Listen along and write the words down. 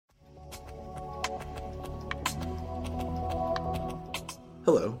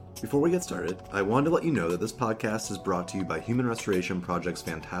Hello. Before we get started, I wanted to let you know that this podcast is brought to you by Human Restoration Project's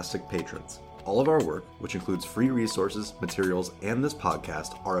fantastic patrons. All of our work, which includes free resources, materials, and this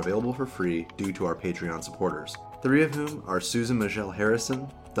podcast, are available for free due to our Patreon supporters, three of whom are Susan Michelle Harrison,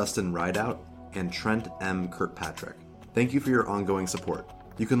 Dustin Rideout, and Trent M. Kirkpatrick. Thank you for your ongoing support.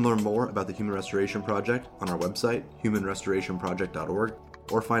 You can learn more about the Human Restoration Project on our website, humanrestorationproject.org,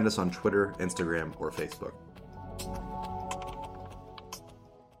 or find us on Twitter, Instagram, or Facebook.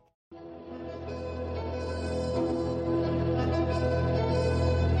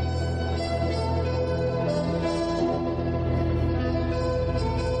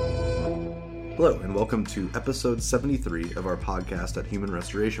 Hello, and welcome to episode 73 of our podcast at Human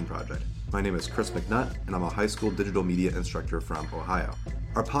Restoration Project. My name is Chris McNutt, and I'm a high school digital media instructor from Ohio.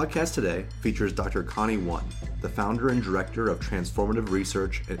 Our podcast today features Dr. Connie Won, the founder and director of Transformative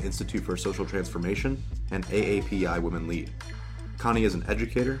Research at Institute for Social Transformation and AAPI Women Lead. Connie is an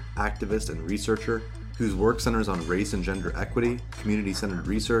educator, activist, and researcher whose work centers on race and gender equity, community-centered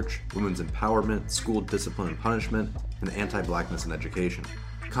research, women's empowerment, school discipline and punishment, and anti-blackness in education.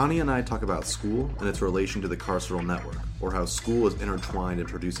 Connie and I talk about school and its relation to the carceral network, or how school is intertwined in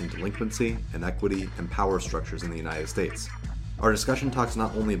producing delinquency, inequity, and power structures in the United States. Our discussion talks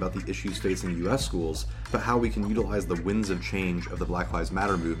not only about the issues facing U.S. schools, but how we can utilize the winds of change of the Black Lives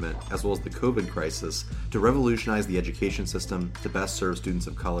Matter movement, as well as the COVID crisis, to revolutionize the education system to best serve students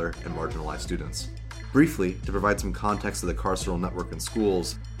of color and marginalized students. Briefly, to provide some context to the carceral network in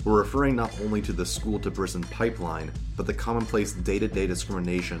schools, we're referring not only to the school-to-prison pipeline, but the commonplace day-to-day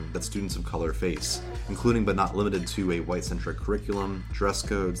discrimination that students of color face, including but not limited to a white-centric curriculum, dress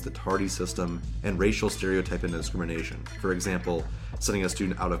codes, the tardy system, and racial stereotype and discrimination. For example, sending a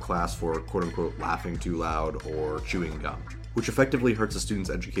student out of class for quote-unquote laughing too loud or chewing gum, which effectively hurts a student's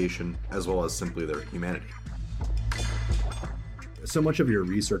education as well as simply their humanity. So much of your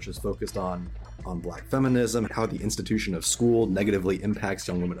research is focused on Black feminism, how the institution of school negatively impacts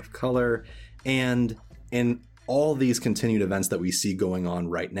young women of color, and in all these continued events that we see going on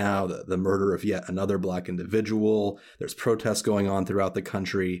right now, the murder of yet another Black individual, there's protests going on throughout the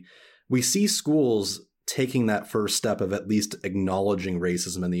country. We see schools taking that first step of at least acknowledging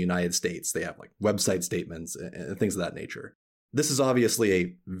racism in the United States. They have like website statements and things of that nature. This is obviously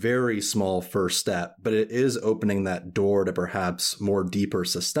a very small first step, but it is opening that door to perhaps more deeper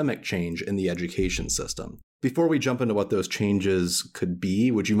systemic change in the education system. Before we jump into what those changes could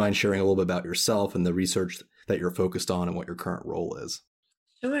be, would you mind sharing a little bit about yourself and the research that you're focused on and what your current role is?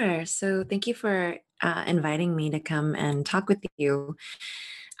 Sure. So thank you for inviting me to come and talk with you.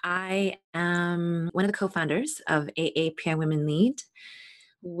 I am one of the co-founders of AAPI Women Lead,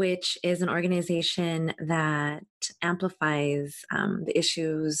 which is an organization that amplifies the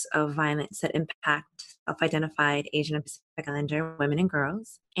issues of violence that impact self-identified Asian and Pacific Islander women and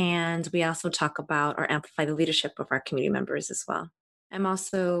girls. And we also talk about or amplify the leadership of our community members as well. I'm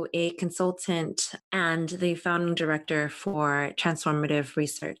also a consultant and the founding director for Transformative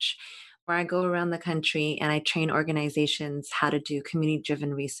Research, where I go around the country and I train organizations how to do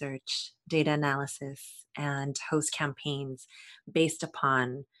community-driven research, data analysis, and host campaigns based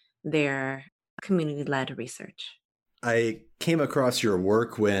upon their community-led research. I came across your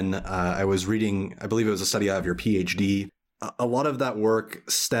work when I was reading, I believe it was a study out of your PhD. A lot of that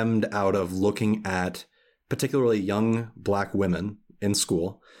work stemmed out of looking at particularly young Black women in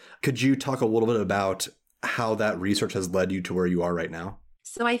school. Could you talk a little bit about how that research has led you to where you are right now?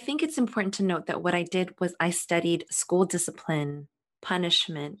 So I think it's important to note that what I did was I studied school discipline,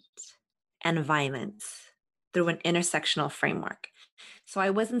 punishment, and violence through an intersectional framework. So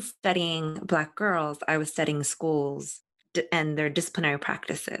I wasn't studying Black girls, I was studying schools and their disciplinary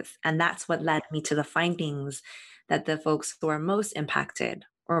practices. And that's what led me to the findings that the folks who are most impacted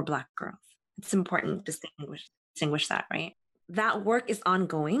are Black girls. It's important to distinguish that, right? That work is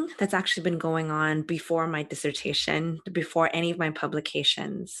ongoing. That's actually been going on before my dissertation, before any of my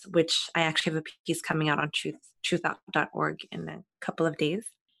publications, which I actually have a piece coming out on truth.org in a couple of days.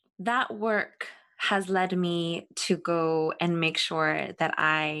 That work has led me to go and make sure that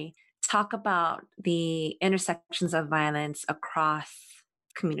I talk about the intersections of violence across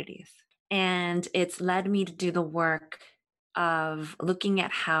communities. And it's led me to do the work of looking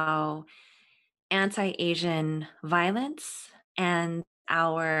at how anti-Asian violence and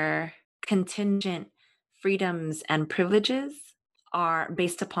our contingent freedoms and privileges are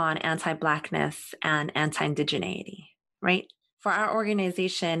based upon anti-Blackness and anti-Indigeneity, right? For our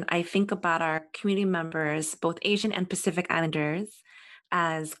organization, I think about our community members, both Asian and Pacific Islanders,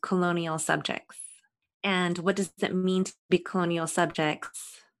 as colonial subjects. And what does it mean to be colonial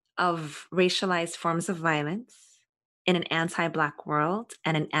subjects of racialized forms of violence in an anti-Black world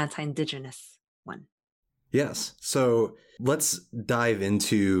and an anti-Indigenous one. Yes. So let's dive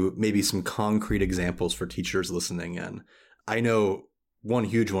into maybe some concrete examples for teachers listening in. I know one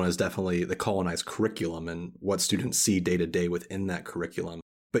huge one is definitely the colonized curriculum and what students see day to day within that curriculum.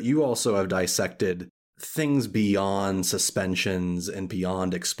 But you also have dissected things beyond suspensions and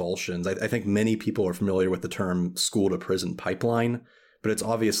beyond expulsions. I think many people are familiar with the term school to prison pipeline, but it's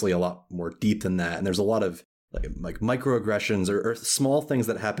obviously a lot more deep than that. And there's a lot of like microaggressions or small things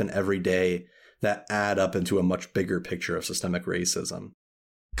that happen every day that add up into a much bigger picture of systemic racism.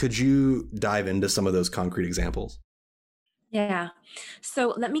 Could you dive into some of those concrete examples? Yeah.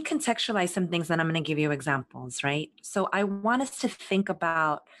 So let me contextualize some things, and I'm going to give you examples, right? So I want us to think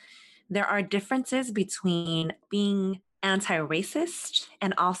about there are differences between being anti-racist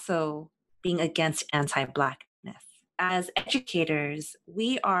and also being against anti-Blackness. As educators,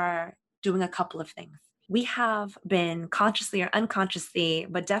 we are doing a couple of things. We have been consciously or unconsciously,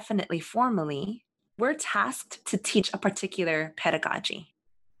 but definitely formally, we're tasked to teach a particular pedagogy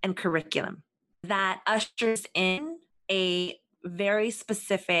and curriculum that ushers in a very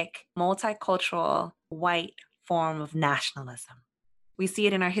specific multicultural white form of nationalism. We see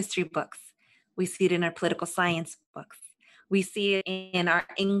it in our history books. We see it in our political science books. We see it in our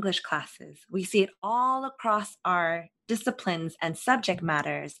English classes. We see it all across our disciplines and subject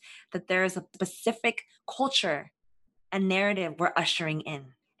matters that there is a specific culture and narrative we're ushering in.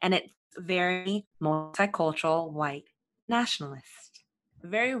 And it's very multicultural, white, nationalist.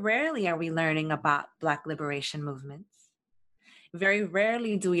 Very rarely are we learning about Black liberation movements. Very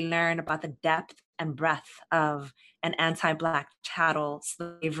rarely do we learn about the depth and breadth of an anti-Black chattel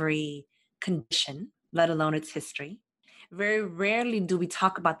slavery condition, let alone its history. Very rarely do we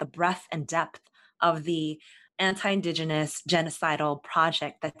talk about the breadth and depth of the anti-Indigenous genocidal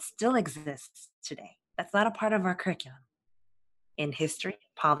project that still exists today. That's not a part of our curriculum. In history,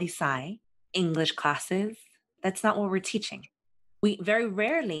 poli-sci, English classes, that's not what we're teaching. We very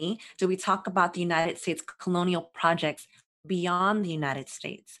rarely do we talk about the United States colonial projects beyond the United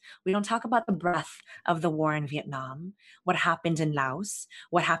States. We don't talk about the breadth of the war in Vietnam, what happened in Laos,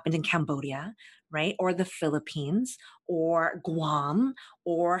 what happened in Cambodia, right? Or the Philippines, or Guam,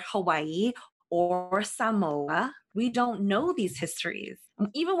 or Hawaii, or Samoa. We don't know these histories.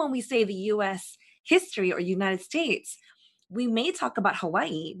 Even when we say the US history or United States, we may talk about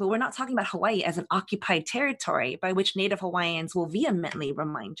Hawaii, but we're not talking about Hawaii as an occupied territory by which Native Hawaiians will vehemently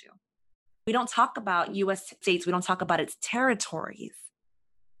remind you. We don't talk about US states, we don't talk about its territories.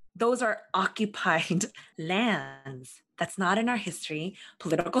 Those are occupied lands. That's not in our history,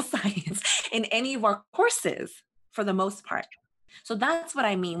 political science, in any of our courses for the most part. So that's what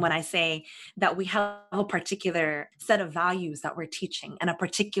I mean when I say that we have a particular set of values that we're teaching and a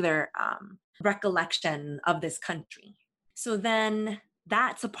particular recollection of this country. So then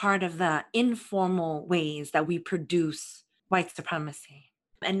that's a part of the informal ways that we produce white supremacy.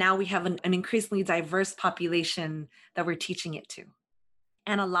 And now we have an increasingly diverse population that we're teaching it to.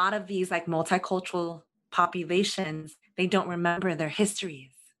 And a lot of these like multicultural populations, they don't remember their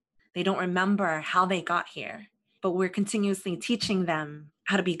histories. They don't remember how they got here, but we're continuously teaching them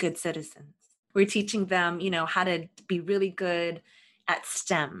how to be good citizens. We're teaching them, how to be really good at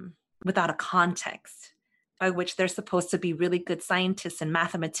STEM without a context by which they're supposed to be really good scientists and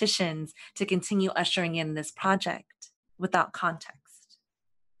mathematicians to continue ushering in this project without context.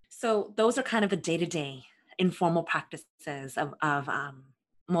 So those are kind of the day-to-day informal practices of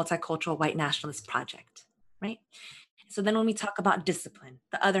multicultural white nationalist project, right? So then when we talk about discipline,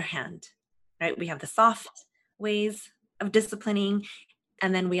 the other hand, right, we have the soft ways of disciplining,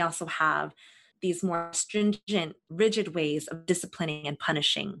 and then we also have these more stringent, rigid ways of disciplining and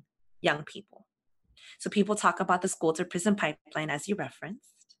punishing young people. So people talk about the school to prison pipeline, as you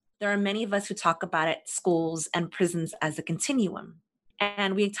referenced. There are many of us who talk about it, schools and prisons as a continuum.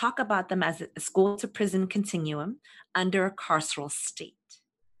 And we talk about them as a school to prison continuum under a carceral state,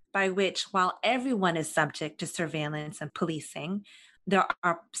 by which, while everyone is subject to surveillance and policing, there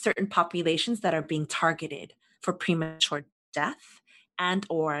are certain populations that are being targeted for premature death and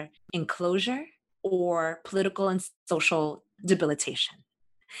or enclosure or political and social debilitation.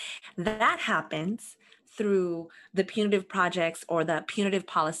 That happens through the punitive projects or the punitive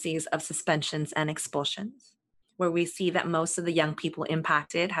policies of suspensions and expulsions, where we see that most of the young people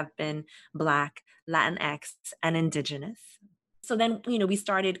impacted have been Black, Latinx, and Indigenous. So then, we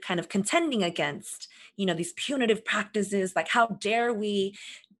started kind of contending against, these punitive practices, like how dare we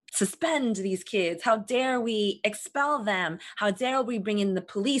suspend these kids? How dare we expel them? How dare we bring in the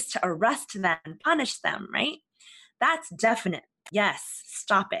police to arrest them and punish them, right? That's definite. Yes,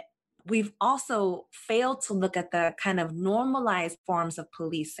 stop it. We've also failed to look at the kind of normalized forms of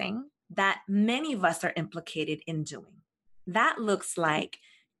policing that many of us are implicated in doing. That looks like,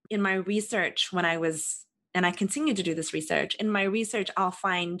 in my research, and I continue to do this research, in my research, I'll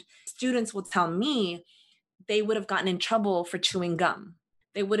find students will tell me they would have gotten in trouble for chewing gum.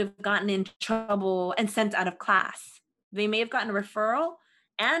 They would have gotten in trouble and sent out of class. They may have gotten a referral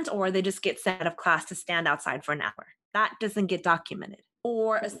or they just get sent out of class to stand outside for an hour. That doesn't get documented.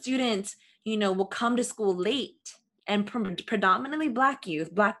 Or a student, will come to school late, and predominantly Black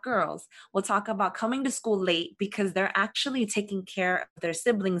youth, Black girls will talk about coming to school late because they're actually taking care of their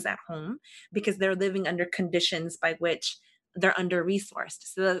siblings at home because they're living under conditions by which they're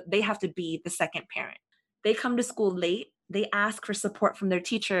under-resourced. So they have to be the second parent. They come to school late, they ask for support from their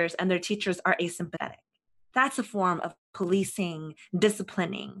teachers, and their teachers are asympathetic. That's a form of policing,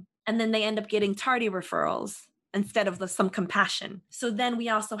 disciplining. And then they end up getting tardy referrals instead of some compassion. So then we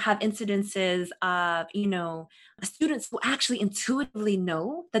also have incidences of, students who actually intuitively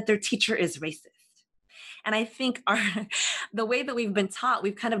know that their teacher is racist. And I think the way that we've been taught,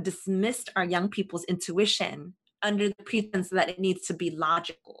 we've kind of dismissed our young people's intuition under the pretense that it needs to be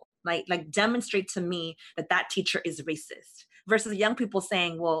logical. Like demonstrate to me that teacher is racist, versus young people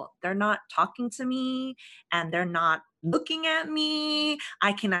saying, well, they're not talking to me and they're not looking at me.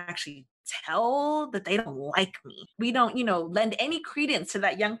 I can actually tell that they don't like me. We don't, lend any credence to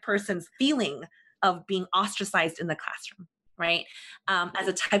that young person's feeling of being ostracized in the classroom, right? As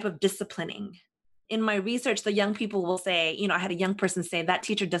a type of disciplining. In my research, the young people will say, I had a young person say that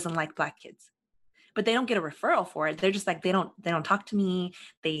teacher doesn't like Black kids. But they don't get a referral for it. They're just like, they don't talk to me.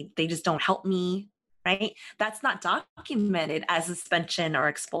 They just don't help me, right? That's not documented as suspension or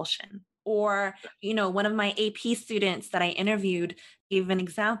expulsion. Or, one of my AP students that I interviewed gave an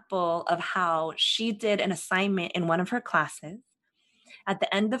example of how she did an assignment in one of her classes. At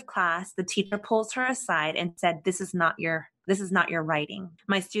the end of class, the teacher pulls her aside and said, this is not your writing.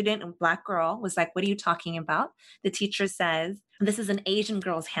 My student, a Black girl, was like, what are you talking about? The teacher says, this is an Asian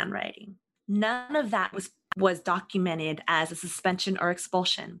girl's handwriting. None of that was documented as a suspension or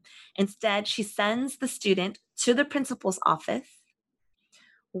expulsion. Instead, she sends the student to the principal's office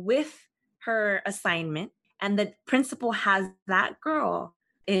with her assignment, and the principal has that girl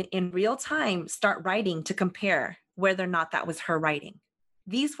in real time start writing to compare whether or not that was her writing.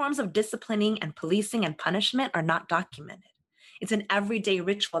 These forms of disciplining and policing and punishment are not documented. It's an everyday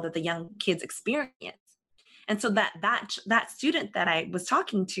ritual that the young kids experience. And so that student that I was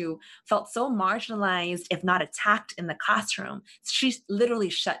talking to felt so marginalized, if not attacked in the classroom. She's literally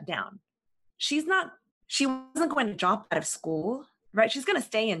shut down. She wasn't going to drop out of school, right? She's going to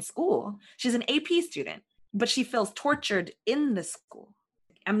stay in school. She's an AP student, but she feels tortured in the school.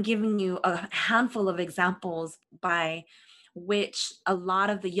 I'm giving you a handful of examples by which a lot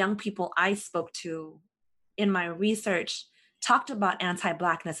of the young people I spoke to in my research talked about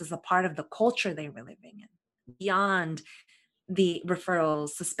anti-Blackness as a part of the culture they were living in, beyond the referrals,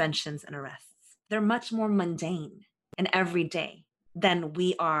 suspensions, and arrests. They're much more mundane and everyday than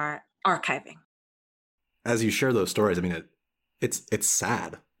we are archiving. As you share those stories, I mean, it's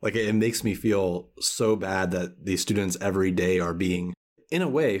sad. Like, it makes me feel so bad that these students every day are being, in a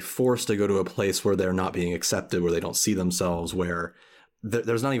way, forced to go to a place where they're not being accepted, where they don't see themselves, where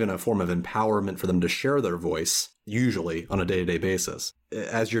there's not even a form of empowerment for them to share their voice, usually on a day-to-day basis.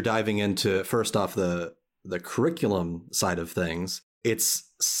 As you're diving into, first off, the curriculum side of things,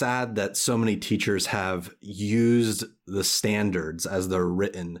 it's sad that so many teachers have used the standards as they're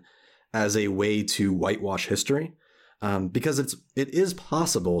written as a way to whitewash history. Because it is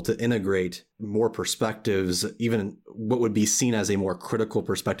possible to integrate more perspectives, even what would be seen as a more critical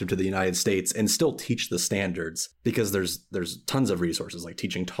perspective to the United States, and still teach the standards, because there's tons of resources like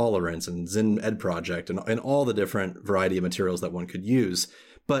Teaching Tolerance and Zinn Ed Project and all the different variety of materials that one could use.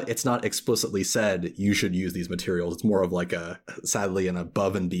 But it's not explicitly said you should use these materials. It's more of like sadly, an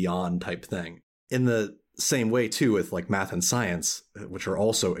above and beyond type thing. In the same way, too, with like math and science, which are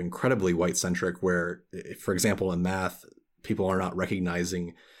also incredibly white-centric, where, for example, in math, people are not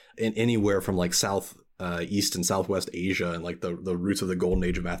recognizing in anywhere from like East and Southwest Asia and like the roots of the golden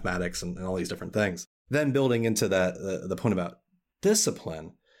age of mathematics and all these different things. Then building into that, the point about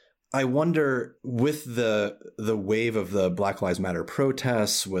discipline, I wonder, with the wave of the Black Lives Matter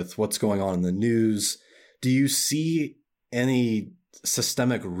protests, with what's going on in the news, do you see any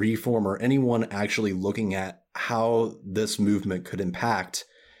systemic reform or anyone actually looking at how this movement could impact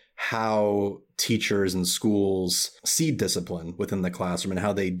how teachers and schools see discipline within the classroom and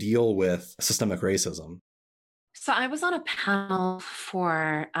how they deal with systemic racism? So I was on a panel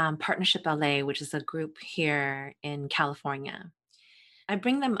for Partnership LA, which is a group here in California. I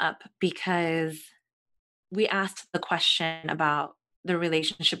bring them up because we asked the question about the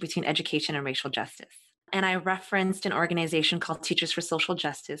relationship between education and racial justice. And I referenced an organization called Teachers for Social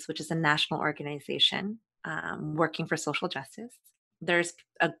Justice, which is a national organization working for social justice. There's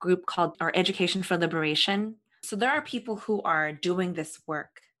a group called our Education for Liberation. So there are people who are doing this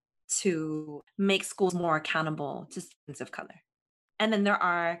work to make schools more accountable to students of color. And then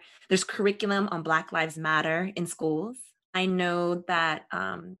there's curriculum on Black Lives Matter in schools. I know that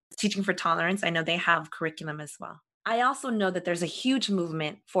Teaching for Tolerance, I know they have curriculum as well. I also know that there's a huge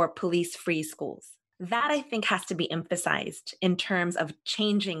movement for police-free schools. That I think has to be emphasized in terms of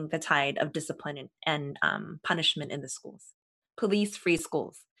changing the tide of discipline and punishment in the schools. Police-free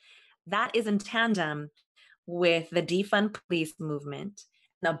schools. That is in tandem with the defund police movement,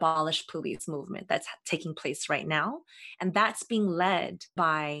 an abolish police movement that's taking place right now. And that's being led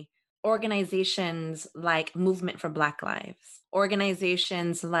by organizations like Movement for Black Lives,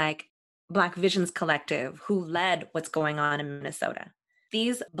 organizations like Black Visions Collective, who led what's going on in Minnesota.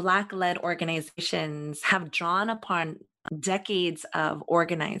 These Black-led organizations have drawn upon decades of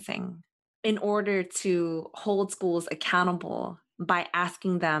organizing in order to hold schools accountable by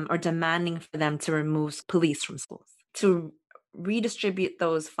asking them or demanding for them to remove police from schools, to redistribute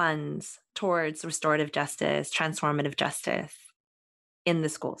those funds towards restorative justice, transformative justice in the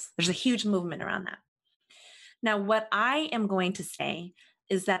schools. There's a huge movement around that. Now, what I am going to say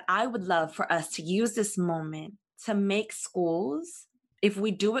is that I would love for us to use this moment to make schools, if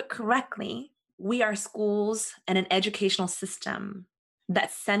we do it correctly, we are schools and an educational system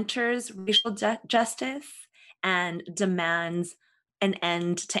that centers racial justice and demands an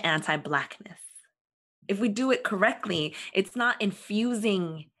end to anti-Blackness. If we do it correctly, it's not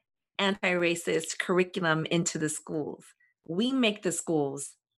infusing anti-racist curriculum into the schools. We make the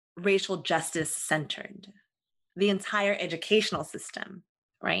schools racial justice centered. The entire educational system,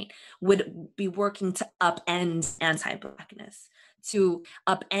 right, would be working to upend anti-Blackness, to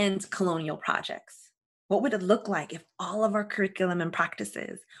upend colonial projects. What would it look like if all of our curriculum and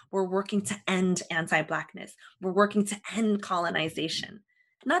practices were working to end anti-Blackness, we're working to end colonization,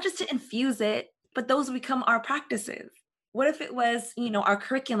 not just to infuse it, but those become our practices? What if it was, our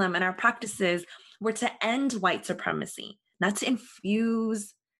curriculum and our practices were to end white supremacy, not to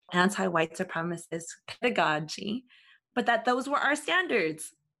infuse anti-white supremacist pedagogy, but that those were our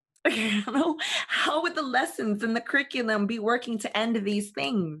standards? How would the lessons and the curriculum be working to end these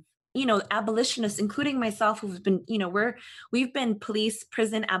things? Abolitionists, including myself, who've been, we've been police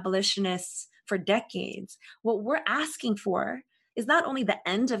prison abolitionists for decades. What we're asking for is not only the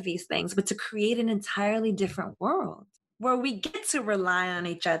end of these things, but to create an entirely different world where we get to rely on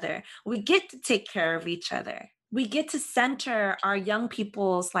each other. We get to take care of each other. We get to center our young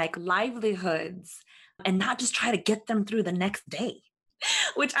people's livelihoods and not just try to get them through the next day,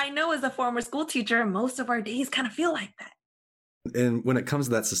 which I know as a former school teacher, most of our days kind of feel like that. And when it comes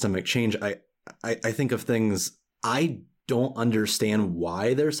to that systemic change, I think of things, I don't understand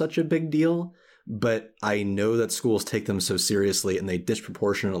why they're such a big deal, but I know that schools take them so seriously and they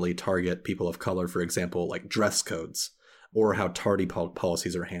disproportionately target people of color, for example, like dress codes or how tardy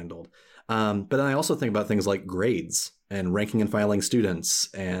policies are handled. But then I also think about things like grades and ranking and filing students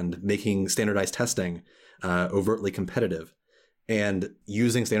and making standardized testing overtly competitive, and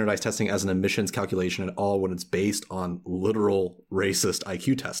using standardized testing as an admissions calculation at all when it's based on literal racist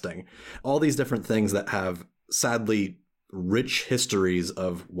IQ testing. All these different things that have, sadly, rich histories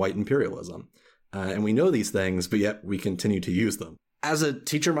of white imperialism. And we know these things, but yet we continue to use them. As a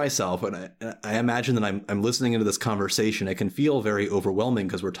teacher myself, and I imagine that I'm listening into this conversation, it can feel very overwhelming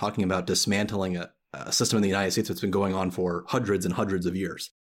because we're talking about dismantling a system in the United States that's been going on for hundreds and hundreds of years.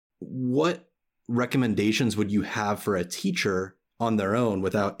 What recommendations would you have for a teacher on their own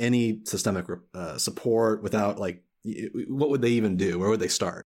without any systemic support, without what would they even do? Where would they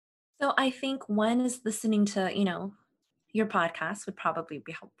start? So I think one is listening to, your podcast would probably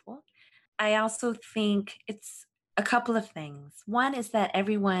be helpful. I also think it's a couple of things. One is that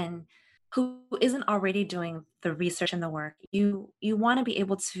everyone who isn't already doing the research and the work, you want to be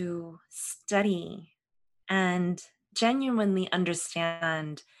able to study and genuinely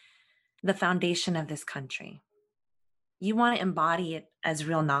understand the foundation of this country. You want to embody it as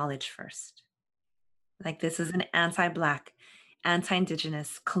real knowledge first. This is an anti-Black,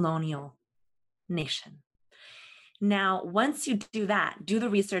 anti-Indigenous colonial nation. Now, once you do that, do the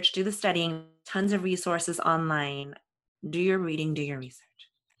research, do the studying, tons of resources online, do your reading, do your research.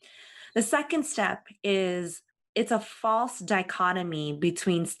 The second step is it's a false dichotomy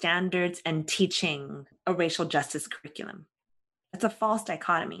between standards and teaching a racial justice curriculum. It's a false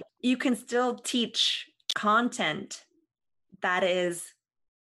dichotomy. You can still teach content that is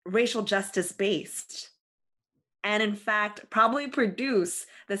racial justice based, and in fact probably produce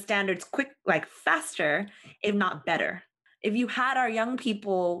the standards faster, if not better. If you had our young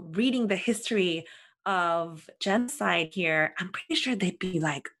people reading the history of genocide here, I'm pretty sure they'd be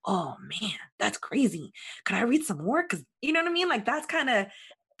like, oh man, that's crazy. Could I read some more? Because you know what I mean? Like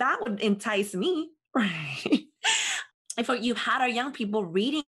that would entice me, right? If you had our young people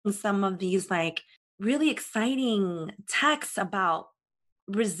reading some of these like really exciting texts about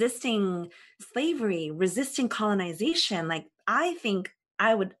resisting slavery, resisting colonization, like I think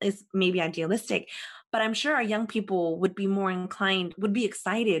it's maybe idealistic, but I'm sure our young people would be more inclined, would be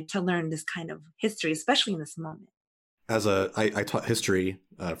excited to learn this kind of history, especially in this moment. I taught history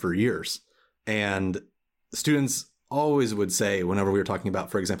for years, and students always would say, whenever we were talking about,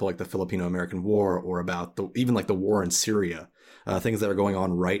 for example, like the Filipino-American War, or about even like the war in Syria, things that are going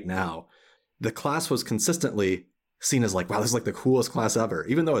on right now, the class was consistently seen as like, wow, this is like the coolest class ever,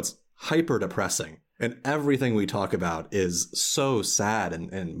 even though it's hyper depressing. And everything we talk about is so sad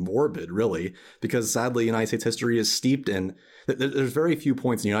and morbid, really, because sadly, United States history is steeped in, there's very few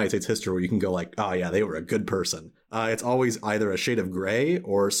points in United States history where you can go like, oh yeah, they were a good person. It's always either a shade of gray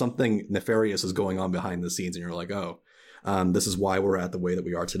or something nefarious is going on behind the scenes. And you're like, oh, this is why we're at the way that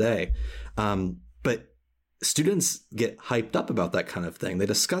we are today. But students get hyped up about that kind of thing. They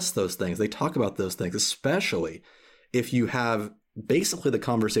discuss those things. They talk about those things, especially if you have basically the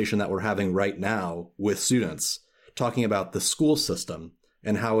conversation that we're having right now with students, talking about the school system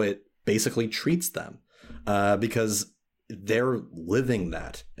and how it basically treats them, because they're living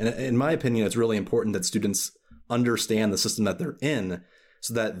that. And in my opinion, it's really important that students understand the system that they're in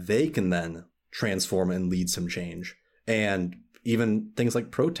so that they can then transform and lead some change, and even things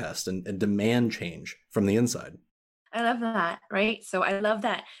like protest and demand change from the inside. I love that, right? So I love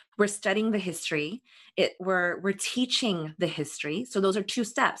that we're studying the history. We're teaching the history. So those are two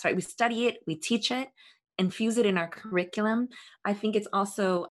steps, right? We study it, we teach it, infuse it in our curriculum. I think it's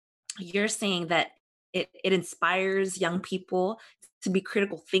also, you're saying that it inspires young people to be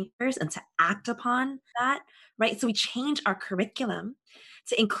critical thinkers and to act upon that, right? So we change our curriculum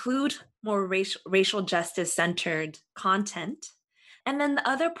to include more racial justice centered content. And then the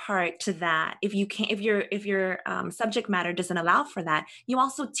other part to that, if your subject matter doesn't allow for that, you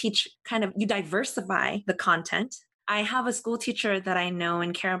also teach you diversify the content. I have a school teacher that I know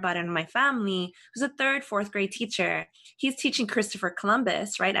and care about in my family who's a 3rd, 4th grade teacher. He's teaching Christopher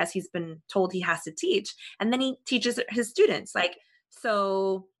Columbus, right, as he's been told he has to teach. And then he teaches his students, like,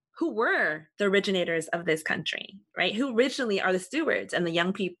 so who were the originators of this country, right? Who originally are the stewards? And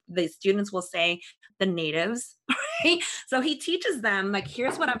the students will say the natives, right? So he teaches them, like,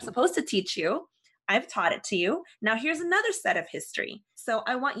 here's what I'm supposed to teach you. I've taught it to you. Now here's another set of history. So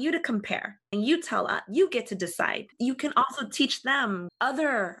I want you to compare, and you tell us, you get to decide. You can also teach them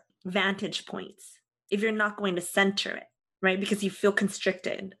other vantage points if you're not going to center it, right? Because you feel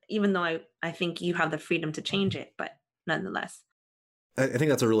constricted, even though I think you have the freedom to change it, but nonetheless. I think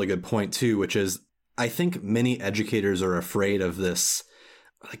that's a really good point too, which is, I think many educators are afraid of this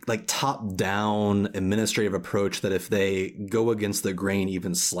like top-down administrative approach that if they go against the grain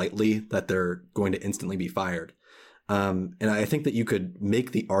even slightly, that they're going to instantly be fired. And I think that you could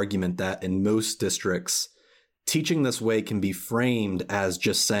make the argument that in most districts, teaching this way can be framed as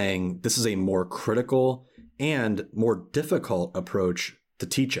just saying this is a more critical and more difficult approach to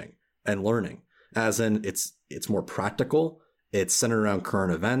teaching and learning, as in it's more practical, it's centered around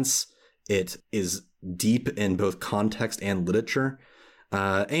current events, it is deep in both context and literature,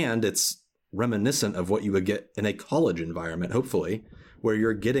 and it's reminiscent of what you would get in a college environment, hopefully, where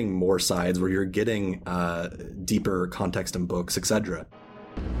you're getting more sides, where you're getting deeper context in books, etc.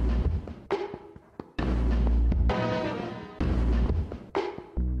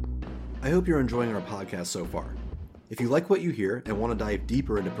 I hope you're enjoying our podcast so far. If you like what you hear and want to dive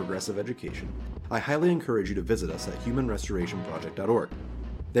deeper into progressive education, I highly encourage you to visit us at humanrestorationproject.org.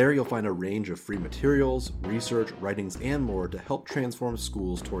 There you'll find a range of free materials, research, writings, and more to help transform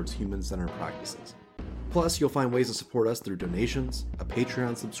schools towards human-centered practices. Plus, you'll find ways to support us through donations, a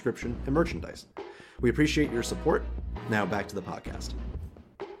Patreon subscription, and merchandise. We appreciate your support. Now back to the podcast.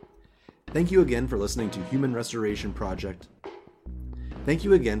 Thank you again for listening to Human Restoration Project's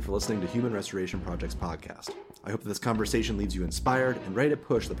podcast. I hope that this conversation leaves you inspired and ready to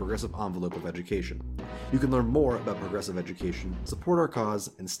push the progressive envelope of education. You can learn more about progressive education, support our cause,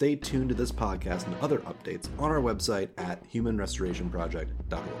 and stay tuned to this podcast and other updates on our website at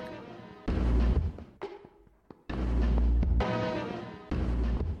humanrestorationproject.org.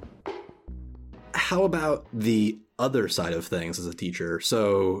 How about the other side of things as a teacher?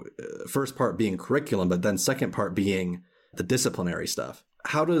 So first part being curriculum, but then second part being the disciplinary stuff.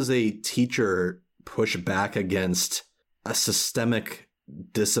 how does a teacher push back against a systemic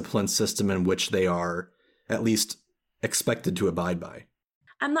discipline system in which they are at least expected to abide by?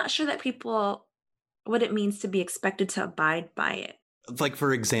 I'm not sure that people, what it means to be expected to abide by it. Like,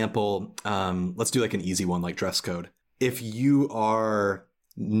 for example, let's do like an easy one, like dress code. If you are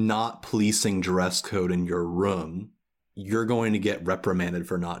not policing dress code in your room, you're going to get reprimanded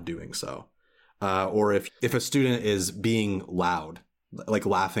for not doing so. Or if a student is being loud, like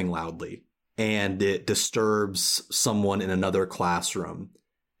laughing loudly, and it disturbs someone in another classroom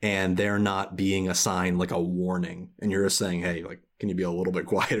and they're not being assigned like a warning, and you're just saying, hey, like, can you be a little bit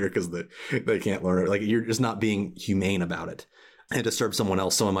quieter because they can't learn it? Like, you're just not being humane about it. And it disturbs someone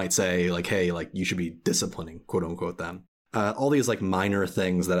else. Someone might say like, hey, like, you should be disciplining, quote unquote, them. All these like minor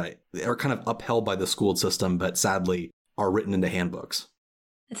things that are kind of upheld by the school system, but sadly are written into handbooks.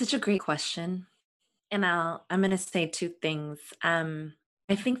 It's such a great question. And I'm going to say two things.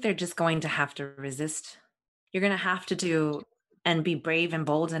 I think they're just going to have to resist. You're going to have to do and be brave and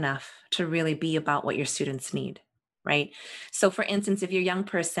bold enough to really be about what your students need, right? So for instance, if you're a young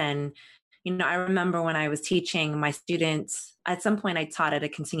person, I remember when I was teaching my students, at some point I taught at a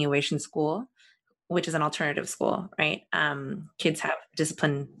continuation school, which is an alternative school, right? Kids have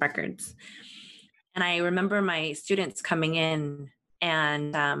discipline records. And I remember my students coming in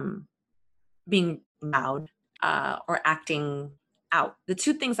and being loud or acting out. The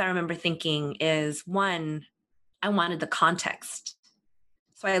two things I remember thinking is, one, I wanted the context.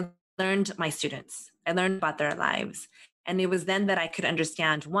 So I learned my students. I learned about their lives. And it was then that I could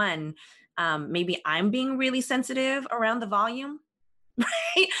understand, one, maybe I'm being really sensitive around the volume,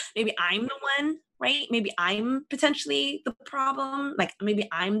 right? Maybe I'm the one, right? Maybe I'm potentially the problem. Like maybe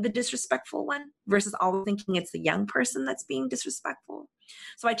I'm the disrespectful one versus always thinking it's the young person that's being disrespectful.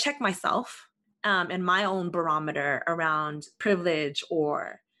 So I check myself and my own barometer around privilege,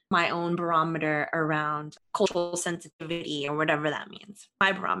 or my own barometer around cultural sensitivity, or whatever that means,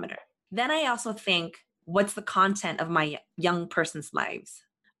 my barometer. Then I also think, what's the content of my young person's lives?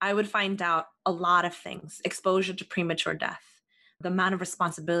 I would find out a lot of things: exposure to premature death, the amount of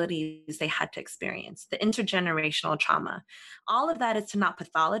responsibilities they had to experience, the intergenerational trauma. All of that is to not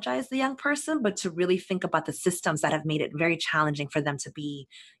pathologize the young person, but to really think about the systems that have made it very challenging for them to be,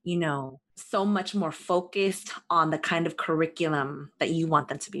 so much more focused on the kind of curriculum that you want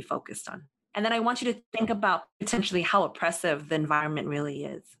them to be focused on. And then I want you to think about potentially how oppressive the environment really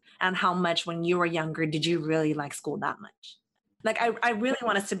is, and how much when you were younger, did you really like school that much? Like, I really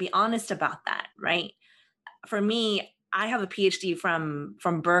want us to be honest about that, right? For me, I have a PhD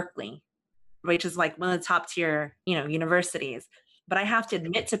from Berkeley, which is like one of the top tier, universities. But I have to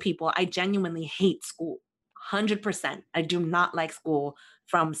admit to people, I genuinely hate school. 100%. I do not like school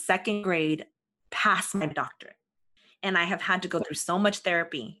from second grade past my doctorate. And I have had to go through so much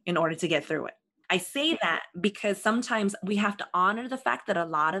therapy in order to get through it. I say that because sometimes we have to honor the fact that a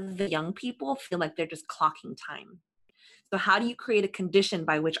lot of the young people feel like they're just clocking time. So how do you create a condition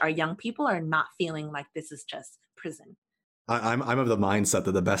by which our young people are not feeling like this is just prison? I'm of the mindset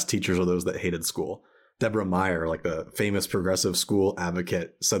that the best teachers are those that hated school. Deborah Meyer, like the famous progressive school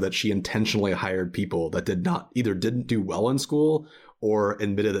advocate, said that she intentionally hired people that didn't do well in school or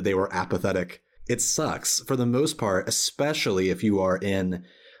admitted that they were apathetic. It sucks for the most part, especially if you are in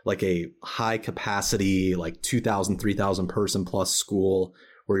like a high capacity, like 2,000, 3,000 person plus school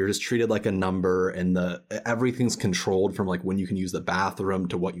where you're just treated like a number, and everything's controlled from like when you can use the bathroom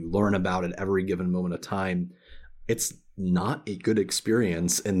to what you learn about at every given moment of time. It's not a good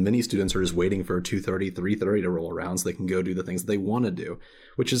experience, and many students are just waiting for 2:30, 3:30 to roll around so they can go do the things that they want to do,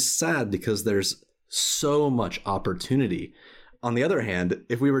 which is sad because there's so much opportunity. On the other hand,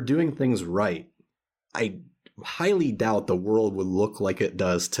 if we were doing things right, I highly doubt the world would look like it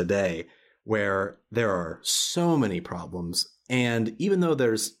does today, where there are so many problems. And even though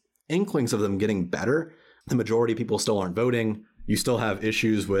there's inklings of them getting better, the majority of people still aren't voting. You still have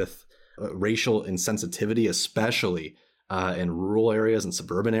issues with racial insensitivity, especially in rural areas and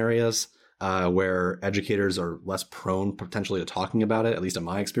suburban areas where educators are less prone potentially to talking about it, at least in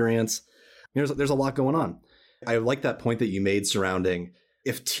my experience. There's a lot going on. I like that point that you made surrounding,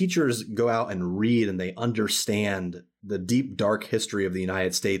 if teachers go out and read and they understand the deep, dark history of the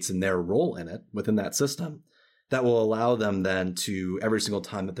United States and their role in it within that system, that will allow them then to, every single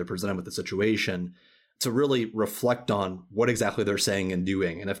time that they're presented with the situation, to really reflect on what exactly they're saying and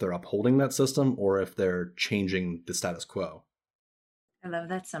doing, and if they're upholding that system or if they're changing the status quo. I love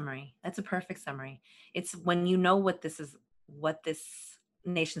that summary. That's a perfect summary. It's when you know what this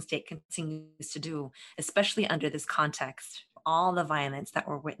nation state continues to do, especially under this context, all the violence that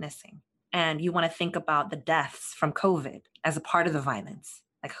we're witnessing, and you want to think about the deaths from COVID as a part of the violence.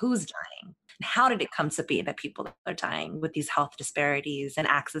 Like, who's dying? And how did it come to be that people are dying with these health disparities and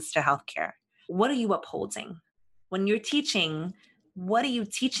access to healthcare? What are you upholding? When you're teaching, what are you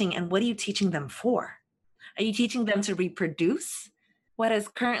teaching, and what are you teaching them for? Are you teaching them to reproduce what has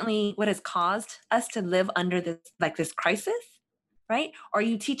caused us to live under this crisis, right? Or are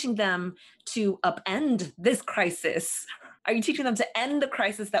you teaching them to upend this crisis? Are you teaching them to end the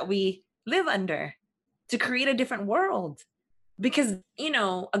crisis that we live under, to create a different world? Because,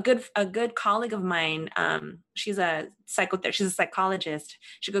 a good colleague of mine, she's a psychologist.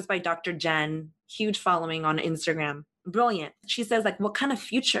 She goes by Dr. Jen, huge following on Instagram, brilliant. She says, like, what kind of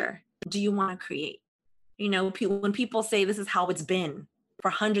future do you want to create? When people say this is how it's been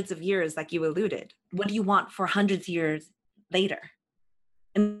for hundreds of years, like you alluded, what do you want for hundreds of years later?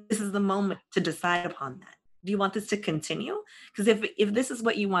 And this is the moment to decide upon that. Do you want this to continue? Because if this is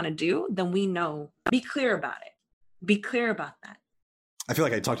what you want to do, then we know, be clear about it. Be clear about that. I feel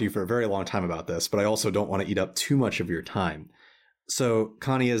like I talked to you for a very long time about this, but I also don't want to eat up too much of your time. So,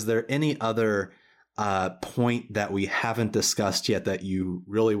 Connie, is there any other point that we haven't discussed yet that you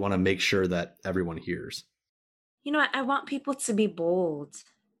really want to make sure that everyone hears? I want people to be bold.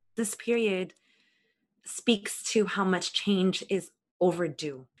 This period speaks to how much change is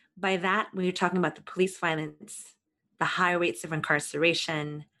overdue. By that, when you're talking about the police violence, the high rates of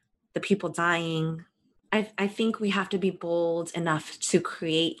incarceration, the people dying, I think we have to be bold enough to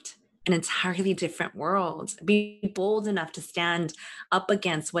create an entirely different world. Be bold enough to stand up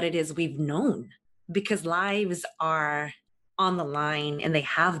against what it is we've known, because lives are on the line, and they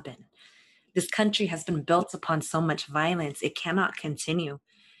have been. This country has been built upon so much violence. It cannot continue.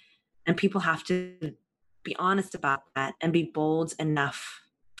 And people have to be honest about that and be bold enough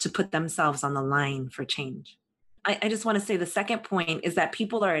to put themselves on the line for change. I just want to say the second point is that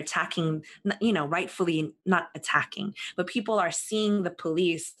people are attacking, rightfully not attacking, but people are seeing the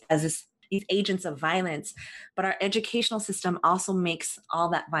police as these agents of violence. But our educational system also makes all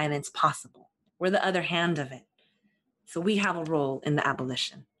that violence possible. We're the other hand of it. So we have a role in the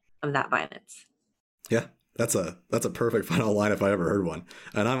abolition of that violence. Yeah, that's a perfect final line if I ever heard one.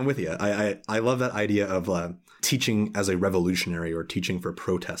 And I'm with you. I love that idea of teaching as a revolutionary, or teaching for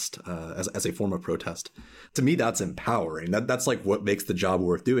protest, as a form of protest. To me, that's empowering. That's like what makes the job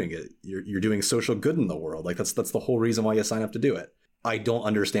worth doing. You're doing social good in the world. Like that's the whole reason why you sign up to do it. I don't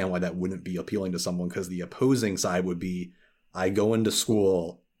understand why that wouldn't be appealing to someone, because the opposing side would be, I go into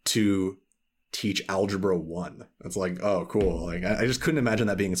school to teach algebra 1. It's like, oh, cool. Like I just couldn't imagine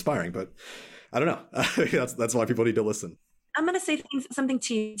that being inspiring, but I don't know. That's why people need to listen. I'm going to say something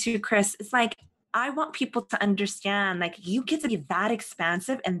to you too, Chris. It's like, I want people to understand, like, you get to be that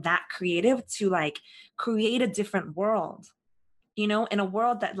expansive and that creative to like create a different world, in a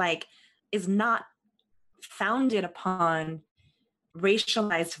world that like is not founded upon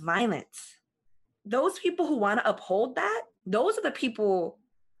racialized violence. Those people who want to uphold that, those are the people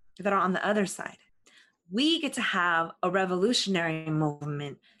that are on the other side. We get to have a revolutionary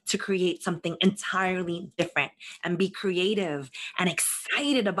movement to create something entirely different and be creative and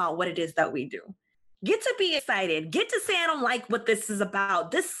excited about what it is that we do. Get to be excited. Get to say, I don't like what this is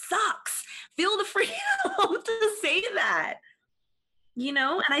about. This sucks. Feel the freedom to say that, and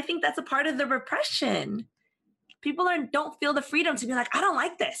I think that's a part of the repression. People don't feel the freedom to be like, I don't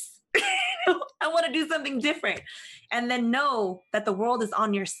like this. I want to do something different. And then know that the world is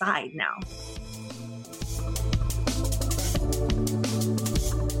on your side now.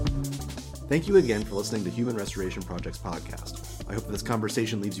 Thank you again for listening to Human Restoration Project's podcast. I hope that this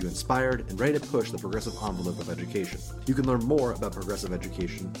conversation leaves you inspired and ready to push the progressive envelope of education. You can learn more about progressive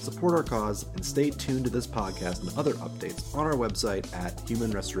education, support our cause, and stay tuned to this podcast and other updates on our website at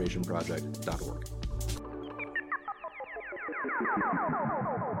humanrestorationproject.org.